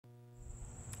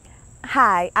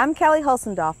Hi, I'm Kelli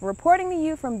Holsendorf, reporting to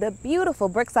you from the beautiful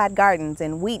Brookside Gardens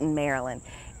in Wheaton, Maryland.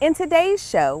 In today's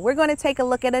show, we're going to take a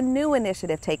look at a new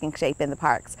initiative taking shape in the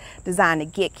parks, designed to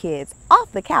get kids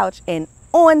off the couch and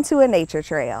onto a nature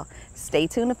trail. Stay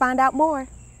tuned to find out more.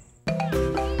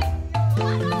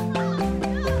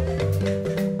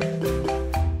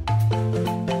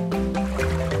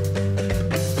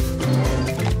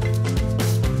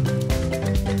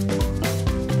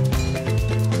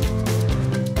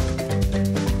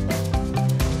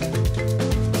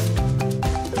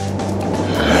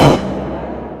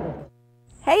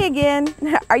 Hey again,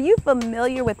 are you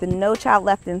familiar with the No Child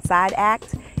Left Inside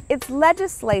Act? It's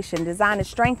legislation designed to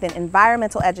strengthen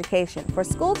environmental education for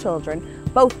school children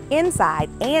both inside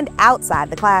and outside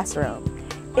the classroom.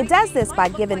 It does this by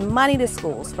giving money to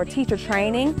schools for teacher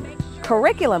training,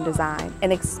 curriculum design,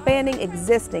 and expanding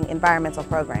existing environmental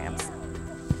programs.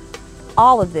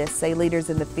 All of this, say leaders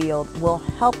in the field, will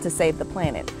help to save the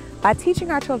planet. By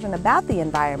teaching our children about the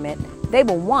environment, they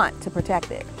will want to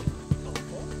protect it.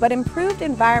 But improved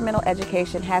environmental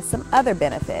education has some other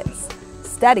benefits.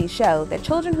 Studies show that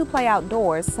children who play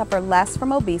outdoors suffer less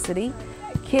from obesity.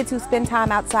 Kids who spend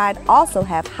time outside also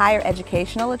have higher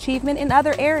educational achievement in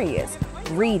other areas,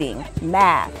 reading,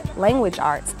 math, language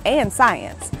arts, and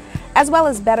science, as well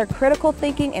as better critical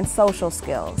thinking and social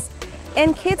skills.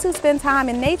 And kids who spend time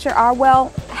in nature are,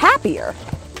 well, happier.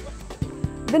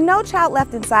 The No Child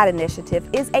Left Inside initiative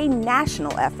is a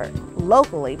national effort.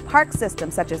 Locally, park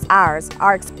systems such as ours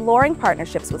are exploring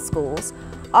partnerships with schools,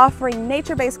 offering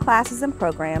nature-based classes and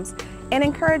programs, and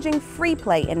encouraging free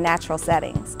play in natural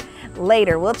settings.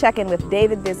 Later, we'll check in with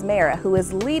David Bismera, who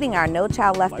is leading our No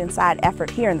Child Left Inside effort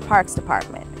here in the Parks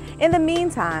Department. In the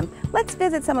meantime, let's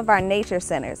visit some of our nature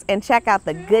centers and check out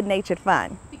the good-natured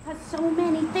fun. Because so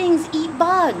many things eat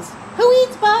bugs. Who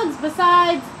eats bugs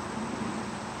besides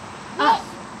us?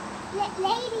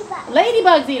 Ladybugs.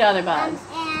 Ladybugs eat other bugs.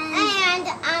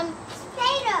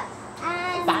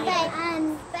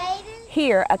 Spiders.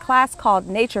 Here, a class called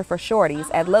Nature for Shorties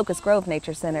at Locust Grove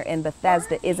Nature Center in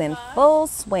Bethesda is in full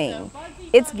swing.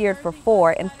 It's geared for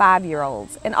 4- and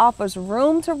 5-year-olds and offers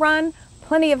room to run,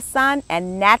 plenty of sun,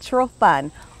 and natural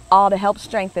fun, all to help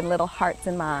strengthen little hearts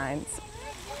and minds.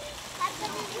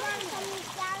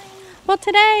 Well,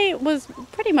 today was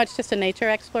pretty much just a nature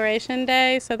exploration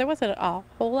day, so there wasn't a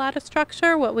whole lot of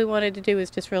structure. What we wanted to do is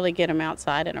just really get them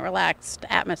outside in a relaxed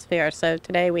atmosphere. So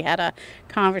today we had a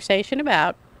conversation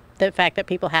about the fact that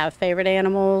people have favorite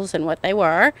animals and what they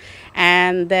were,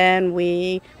 and then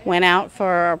we went out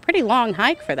for a pretty long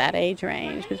hike for that age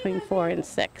range, between 4 and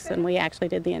 6, and we actually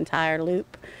did the entire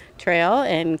loop trail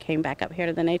and came back up here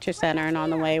to the Nature Center, and on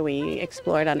the way we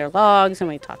explored under logs and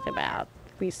we talked about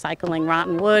recycling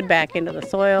rotten wood back into the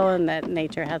soil, and that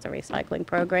nature has a recycling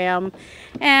program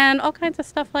and all kinds of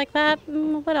stuff like that.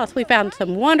 What else? We found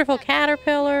some wonderful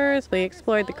caterpillars. We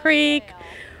explored the creek.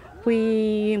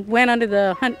 We went under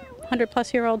the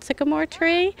 100-plus-year-old sycamore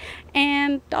tree,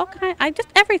 and just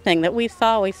everything that we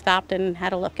saw, we stopped and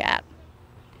had a look at.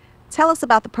 Tell us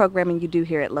about the programming you do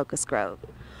here at Locust Grove.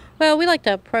 Well, we like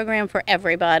to program for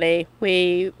everybody.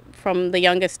 From the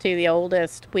youngest to the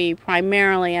oldest, we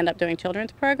primarily end up doing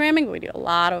children's programming. We do a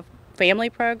lot of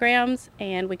family programs,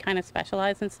 and we kind of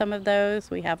specialize in some of those.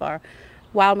 We have our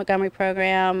Wild Montgomery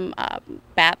program,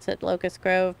 Bats at Locust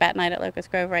Grove, Bat Night at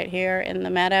Locust Grove right here in the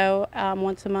meadow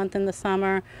once a month in the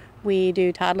summer. We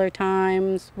do toddler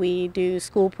times, we do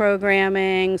school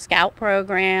programming, scout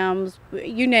programs,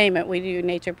 you name it, we do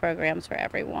nature programs for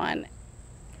everyone.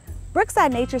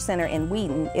 Brookside Nature Center in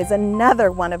Wheaton is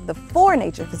another one of the 4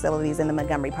 nature facilities in the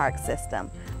Montgomery Park system.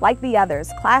 Like the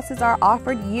others, classes are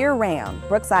offered year-round.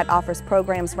 Brookside offers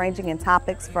programs ranging in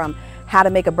topics from how to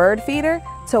make a bird feeder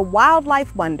to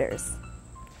wildlife wonders.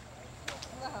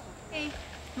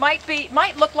 Might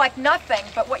look like nothing,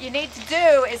 but what you need to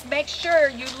do is make sure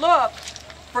you look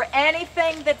for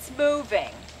anything that's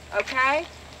moving, okay?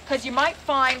 Because you might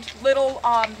find little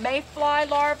mayfly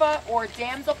larvae or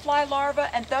damselfly larvae,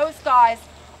 and those guys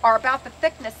are about the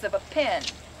thickness of a pin.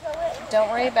 Don't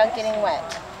worry about getting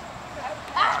wet.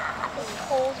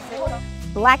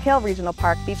 Black Hill Regional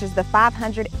Park features the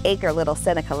 500-acre Little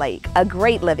Seneca Lake, a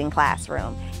great living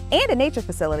classroom, and a nature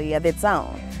facility of its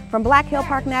own. From Black Hill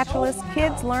Park naturalists,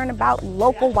 kids learn about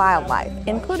local wildlife,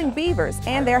 including beavers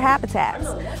and their habitats.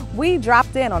 We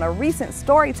dropped in on a recent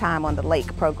story time on the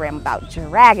lake program about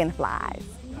dragonflies.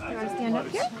 You want to stand up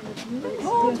here?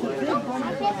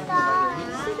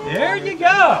 There you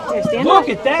go. Look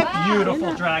at that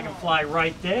beautiful dragonfly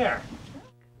right there.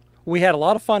 We had a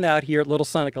lot of fun out here at Little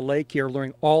Seneca Lake here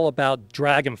learning all about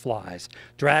dragonflies,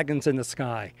 dragons in the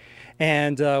sky.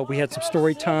 And we had some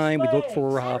story time. We looked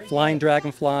for flying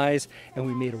dragonflies, and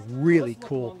we made a really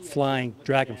cool flying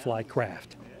dragonfly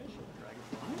craft.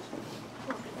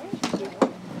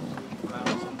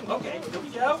 Okay, here we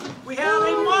go. We have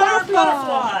a monarch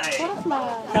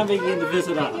butterfly coming in to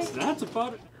visit us. That's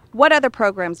about it. What other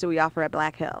programs do we offer at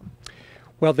Black Hill?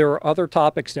 Well, there are other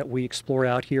topics that we explore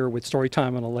out here with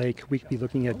Storytime on the Lake. We can be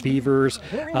looking at beavers,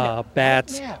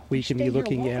 bats. We can be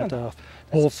looking at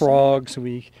bullfrogs.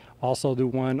 We also do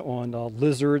one on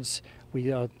lizards. We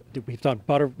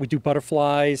do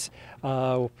butterflies.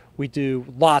 We do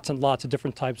lots and lots of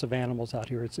different types of animals out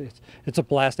here. It's a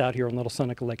blast out here on Little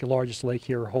Seneca Lake, the largest lake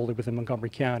here wholly within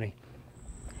Montgomery County.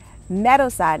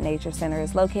 Meadowside Nature Center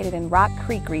is located in Rock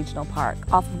Creek Regional Park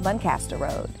off of Lancaster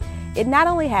Road. It not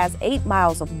only has 8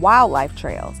 miles of wildlife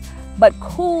trails, but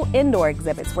cool indoor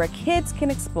exhibits where kids can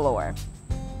explore.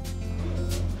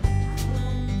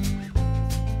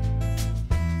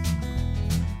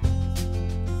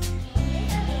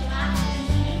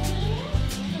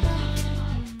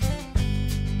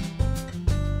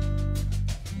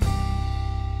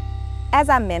 As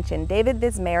I mentioned, David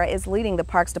Bismera is leading the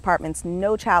Parks Department's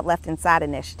No Child Left Inside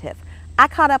initiative. I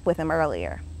caught up with him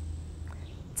earlier.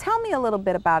 Tell me a little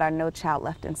bit about our No Child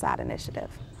Left Inside initiative.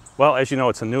 Well, as you know,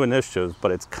 it's a new initiative,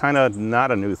 but it's kind of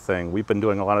not a new thing. We've been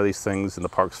doing a lot of these things in the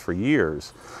parks for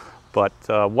years. But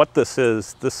what this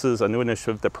is a new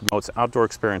initiative that promotes outdoor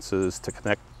experiences to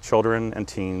connect children and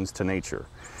teens to nature.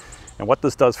 And what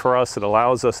this does for us, it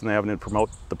allows us an avenue to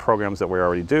promote the programs that we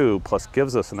already do, plus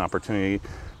gives us an opportunity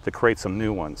to create some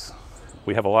new ones.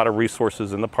 We have a lot of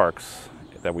resources in the parks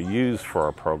that we use for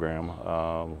our program.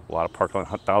 A lot of parkland,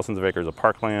 thousands of acres of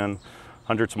parkland,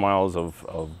 hundreds of miles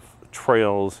of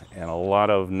trails, and a lot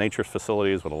of nature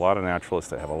facilities with a lot of naturalists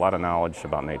that have a lot of knowledge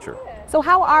about nature. So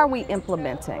how are we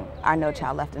implementing our No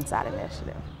Child Left Inside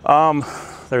initiative?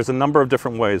 There's a number of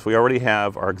different ways. We already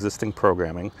have our existing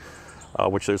programming,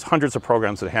 which there's hundreds of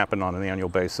programs that happen on an annual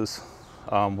basis.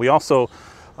 We also,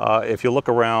 if you look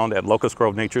around at Locust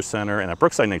Grove Nature Center and at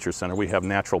Brookside Nature Center, we have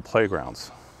natural playgrounds.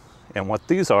 And what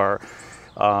these are,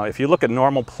 if you look at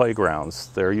normal playgrounds,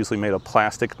 they're usually made of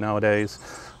plastic nowadays.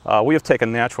 We have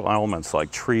taken natural elements like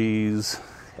trees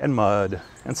and mud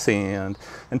and sand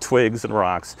and twigs and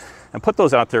rocks and put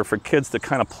those out there for kids to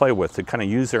kind of play with, to kind of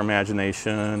use their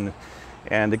imagination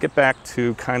and to get back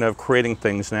to kind of creating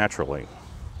things naturally.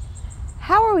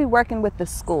 How are we working with the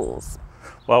schools?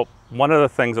 Well, one of the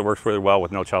things that works really well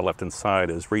with No Child Left Inside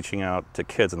is reaching out to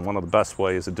kids, and one of the best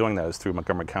ways of doing that is through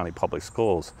Montgomery County Public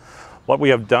Schools. What we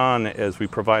have done is we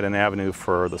provide an avenue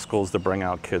for the schools to bring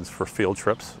out kids for field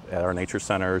trips at our nature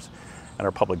centers and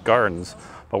our public gardens,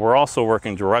 but we're also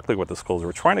working directly with the schools.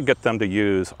 We're trying to get them to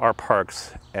use our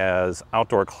parks as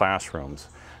outdoor classrooms,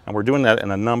 and we're doing that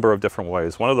in a number of different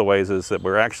ways. One of the ways is that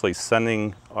we're actually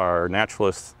sending our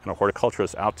naturalists and our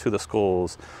horticulturists out to the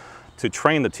schools to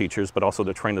train the teachers, but also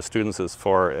to train the students as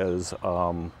far as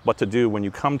what to do when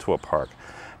you come to a park.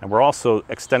 And we're also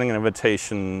extending an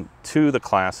invitation to the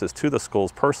classes, to the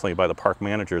schools personally by the park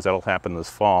managers. That'll happen this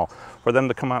fall, for them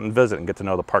to come out and visit and get to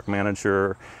know the park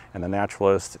manager and the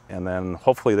naturalist, and then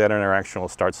hopefully that interaction will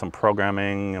start some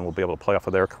programming and we'll be able to play off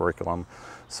of their curriculum.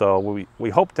 So we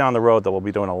hope down the road that we'll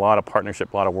be doing a lot of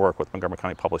partnership, a lot of work with Montgomery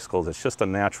County Public Schools. It's just a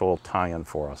natural tie-in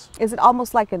for us. Is it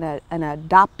almost like an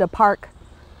adopt-a-park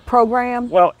program?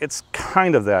 Well, it's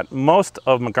kind of that. Most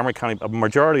of Montgomery County, a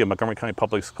majority of Montgomery County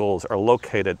Public Schools are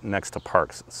located next to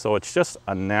parks. So it's just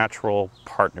a natural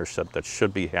partnership that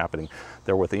should be happening.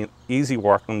 They're within easy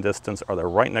walking distance, or they're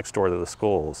right next door to the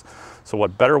schools. So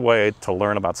what better way to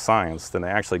learn about science than to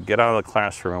actually get out of the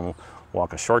classroom,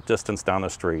 walk a short distance down the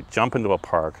street, jump into a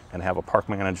park, and have a park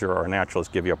manager or a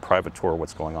naturalist give you a private tour of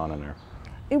what's going on in there.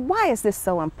 And why is this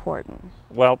so important?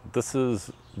 Well, this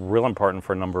is real important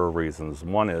for a number of reasons.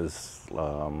 One is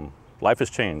life has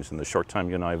changed. In the short time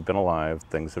you and I have been alive,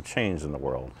 things have changed in the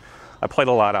world. I played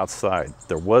a lot outside.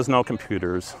 There was no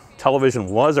computers. Television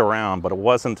was around, but it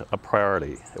wasn't a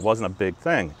priority. It wasn't a big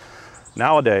thing.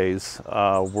 Nowadays,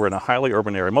 we're in a highly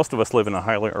urban area. Most of us live in a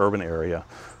highly urban area.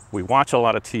 We watch a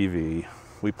lot of TV.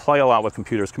 We play a lot with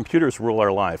computers. Computers rule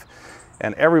our life.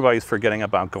 And everybody's forgetting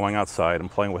about going outside and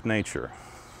playing with nature.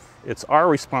 It's our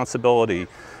responsibility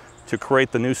to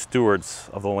create the new stewards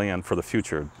of the land for the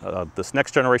future. This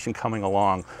next generation coming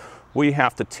along, we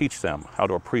have to teach them how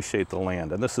to appreciate the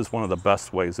land, and this is one of the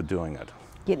best ways of doing it.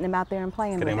 Getting them out there and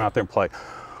playing. Getting them out there and play.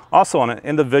 Also, on an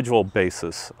individual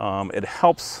basis, it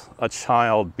helps a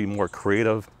child be more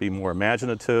creative, be more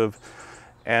imaginative,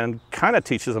 and kind of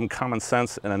teaches them common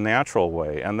sense in a natural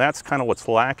way. And that's kind of what's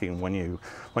lacking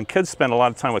when kids spend a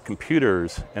lot of time with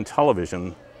computers and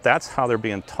television. That's how they're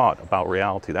being taught about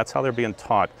reality. That's how they're being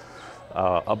taught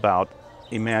about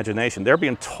imagination. They're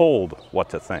being told what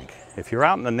to think. If you're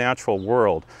out in the natural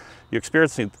world, you're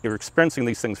experiencing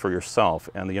these things for yourself,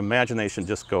 and the imagination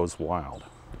just goes wild.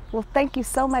 Well, thank you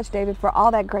so much, David, for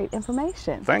all that great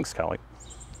information. Thanks, Kelly.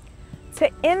 To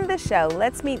end the show,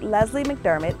 let's meet Leslie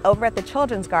McDermott over at the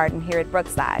Children's Garden here at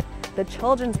Brookside. The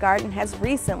Children's Garden has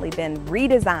recently been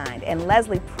redesigned, and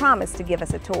Leslie promised to give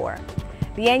us a tour.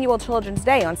 The annual Children's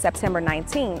Day on September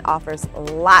 19 offers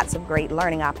lots of great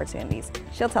learning opportunities.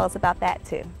 She'll tell us about that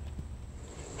too.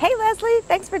 Hey Leslie,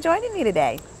 thanks for joining me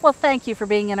today. Well, thank you for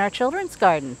being in our Children's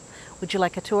Garden. Would you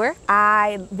like a tour?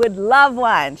 I would love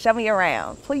one. Show me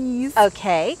around, please.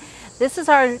 Okay, this is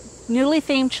our newly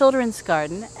themed Children's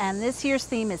Garden, and this year's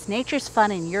theme is Nature's Fun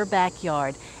in Your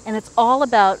Backyard. And it's all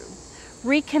about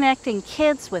reconnecting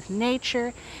kids with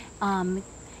nature,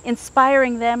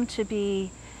 inspiring them to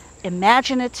be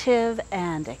imaginative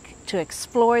and to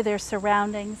explore their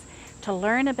surroundings, to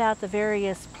learn about the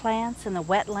various plants in the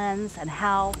wetlands and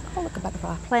how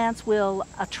plants will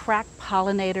attract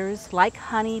pollinators like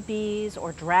honeybees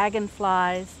or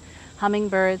dragonflies,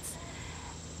 hummingbirds.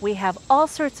 We have all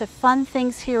sorts of fun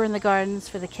things here in the gardens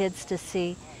for the kids to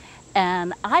see,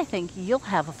 and I think you'll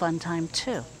have a fun time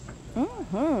too.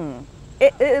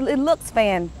 It looks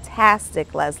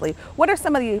fantastic, Leslie. What are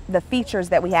some of the features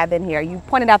that we have in here? You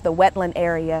pointed out the wetland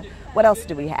area. What else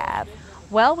do we have?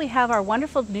 Well, we have our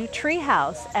wonderful new tree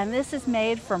house, and this is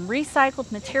made from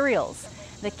recycled materials.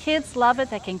 The kids love it.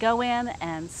 They can go in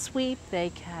and sweep. They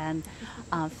can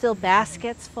fill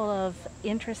baskets full of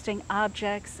interesting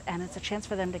objects, and it's a chance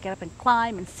for them to get up and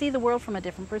climb and see the world from a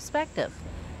different perspective.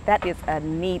 That is a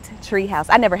neat tree house.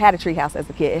 I never had a tree house as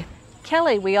a kid.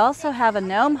 Kelly, we also have a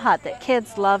gnome hut that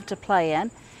kids love to play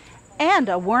in, and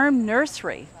a worm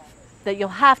nursery that you'll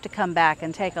have to come back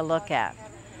and take a look at.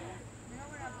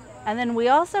 And then we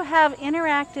also have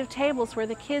interactive tables where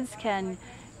the kids can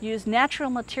use natural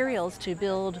materials to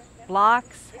build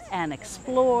blocks and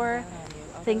explore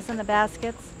things in the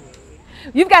baskets.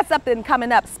 You've got something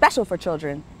coming up special for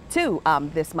children too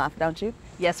this month, don't you?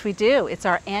 Yes, we do. It's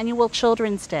our annual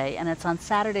Children's Day, and it's on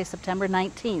Saturday, September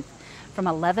 19th from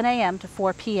 11 a.m. to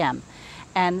 4 p.m.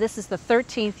 And this is the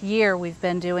 13th year we've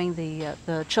been doing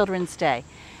the Children's Day.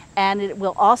 And it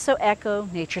will also echo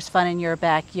Nature's Fun in Your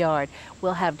Backyard.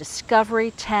 We'll have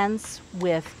discovery tents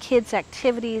with kids'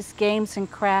 activities, games,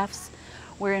 and crafts.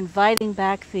 We're inviting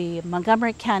back the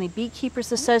Montgomery County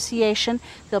Beekeepers Association.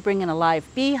 They'll bring in a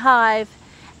live beehive,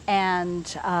 and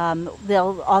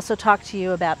they'll also talk to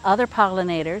you about other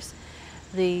pollinators.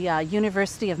 The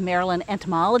University of Maryland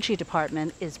Entomology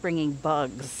Department is bringing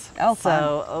bugs. Oh, fun.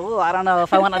 So, I don't know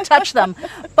if I want to touch them,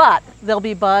 but there'll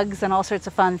be bugs and all sorts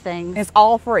of fun things. It's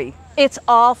all free. It's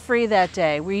all free that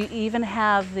day. We even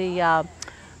have the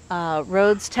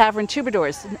Rhodes Tavern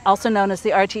Troubadours, also known as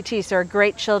the RTTs. They're a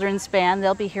great children's band.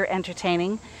 They'll be here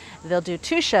entertaining. They'll do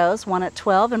 2 shows, one at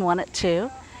 12 and one at 2.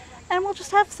 And we'll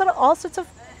just have all sorts of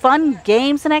fun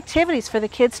games and activities for the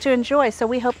kids to enjoy. So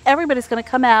we hope everybody's going to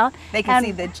come out. They can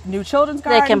see the new Children's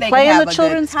Garden. They can play in the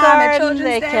Children's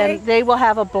Garden. They will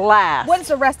have a blast. What does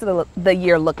the rest of the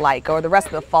year look like, or the rest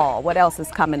of the fall? What else is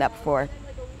coming up for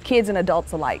kids and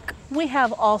adults alike? We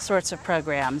have all sorts of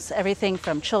programs, everything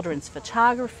from children's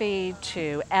photography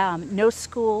to no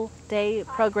school day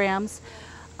programs.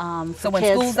 So when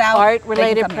kids, school's out,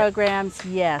 art-related programs,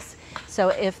 yes. So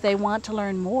if they want to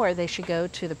learn more, they should go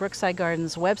to the Brookside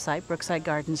Gardens website,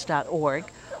 brooksidegardens.org,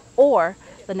 or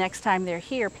the next time they're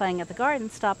here playing at the garden,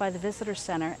 stop by the Visitor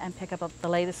Center and pick up the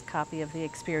latest copy of the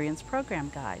Experience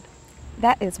Program Guide.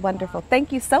 That is wonderful.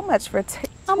 Thank you so much for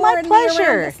my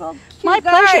pleasure. My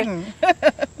pleasure.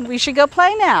 We should go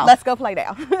play now. Let's go play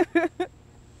now.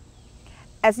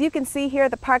 As you can see here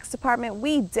at the Parks Department,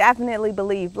 we definitely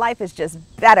believe life is just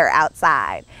better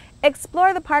outside.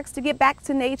 Explore the parks to get back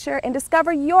to nature and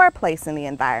discover your place in the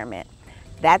environment.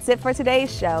 That's it for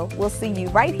today's show. We'll see you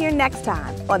right here next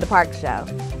time on The Park Show.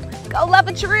 Go love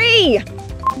a tree!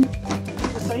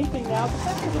 The same thing now at the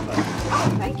center of the boat.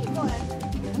 Oh, thank you, Glenn.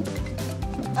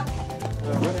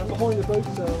 Right out the hole in the boat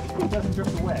so it doesn't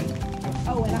drift away.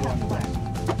 Oh, and I have to work.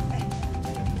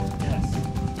 Yes.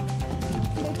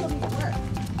 They told me to work.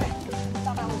 I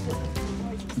thought I was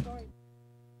just a story.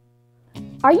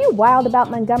 Are you wild about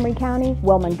Montgomery County?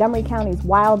 Well, Montgomery County's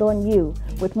wild on you.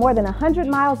 With more than 100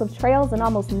 miles of trails and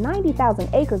almost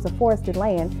 90,000 acres of forested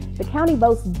land, the county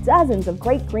boasts dozens of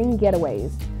great green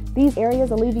getaways. These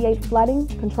areas alleviate flooding,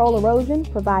 control erosion,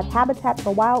 provide habitat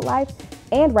for wildlife,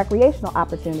 and recreational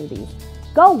opportunities.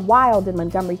 Go wild in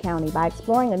Montgomery County by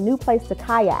exploring a new place to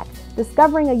kayak,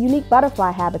 discovering a unique butterfly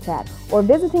habitat, or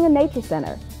visiting a nature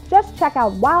center. Just check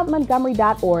out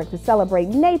wildmontgomery.org to celebrate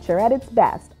nature at its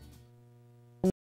best.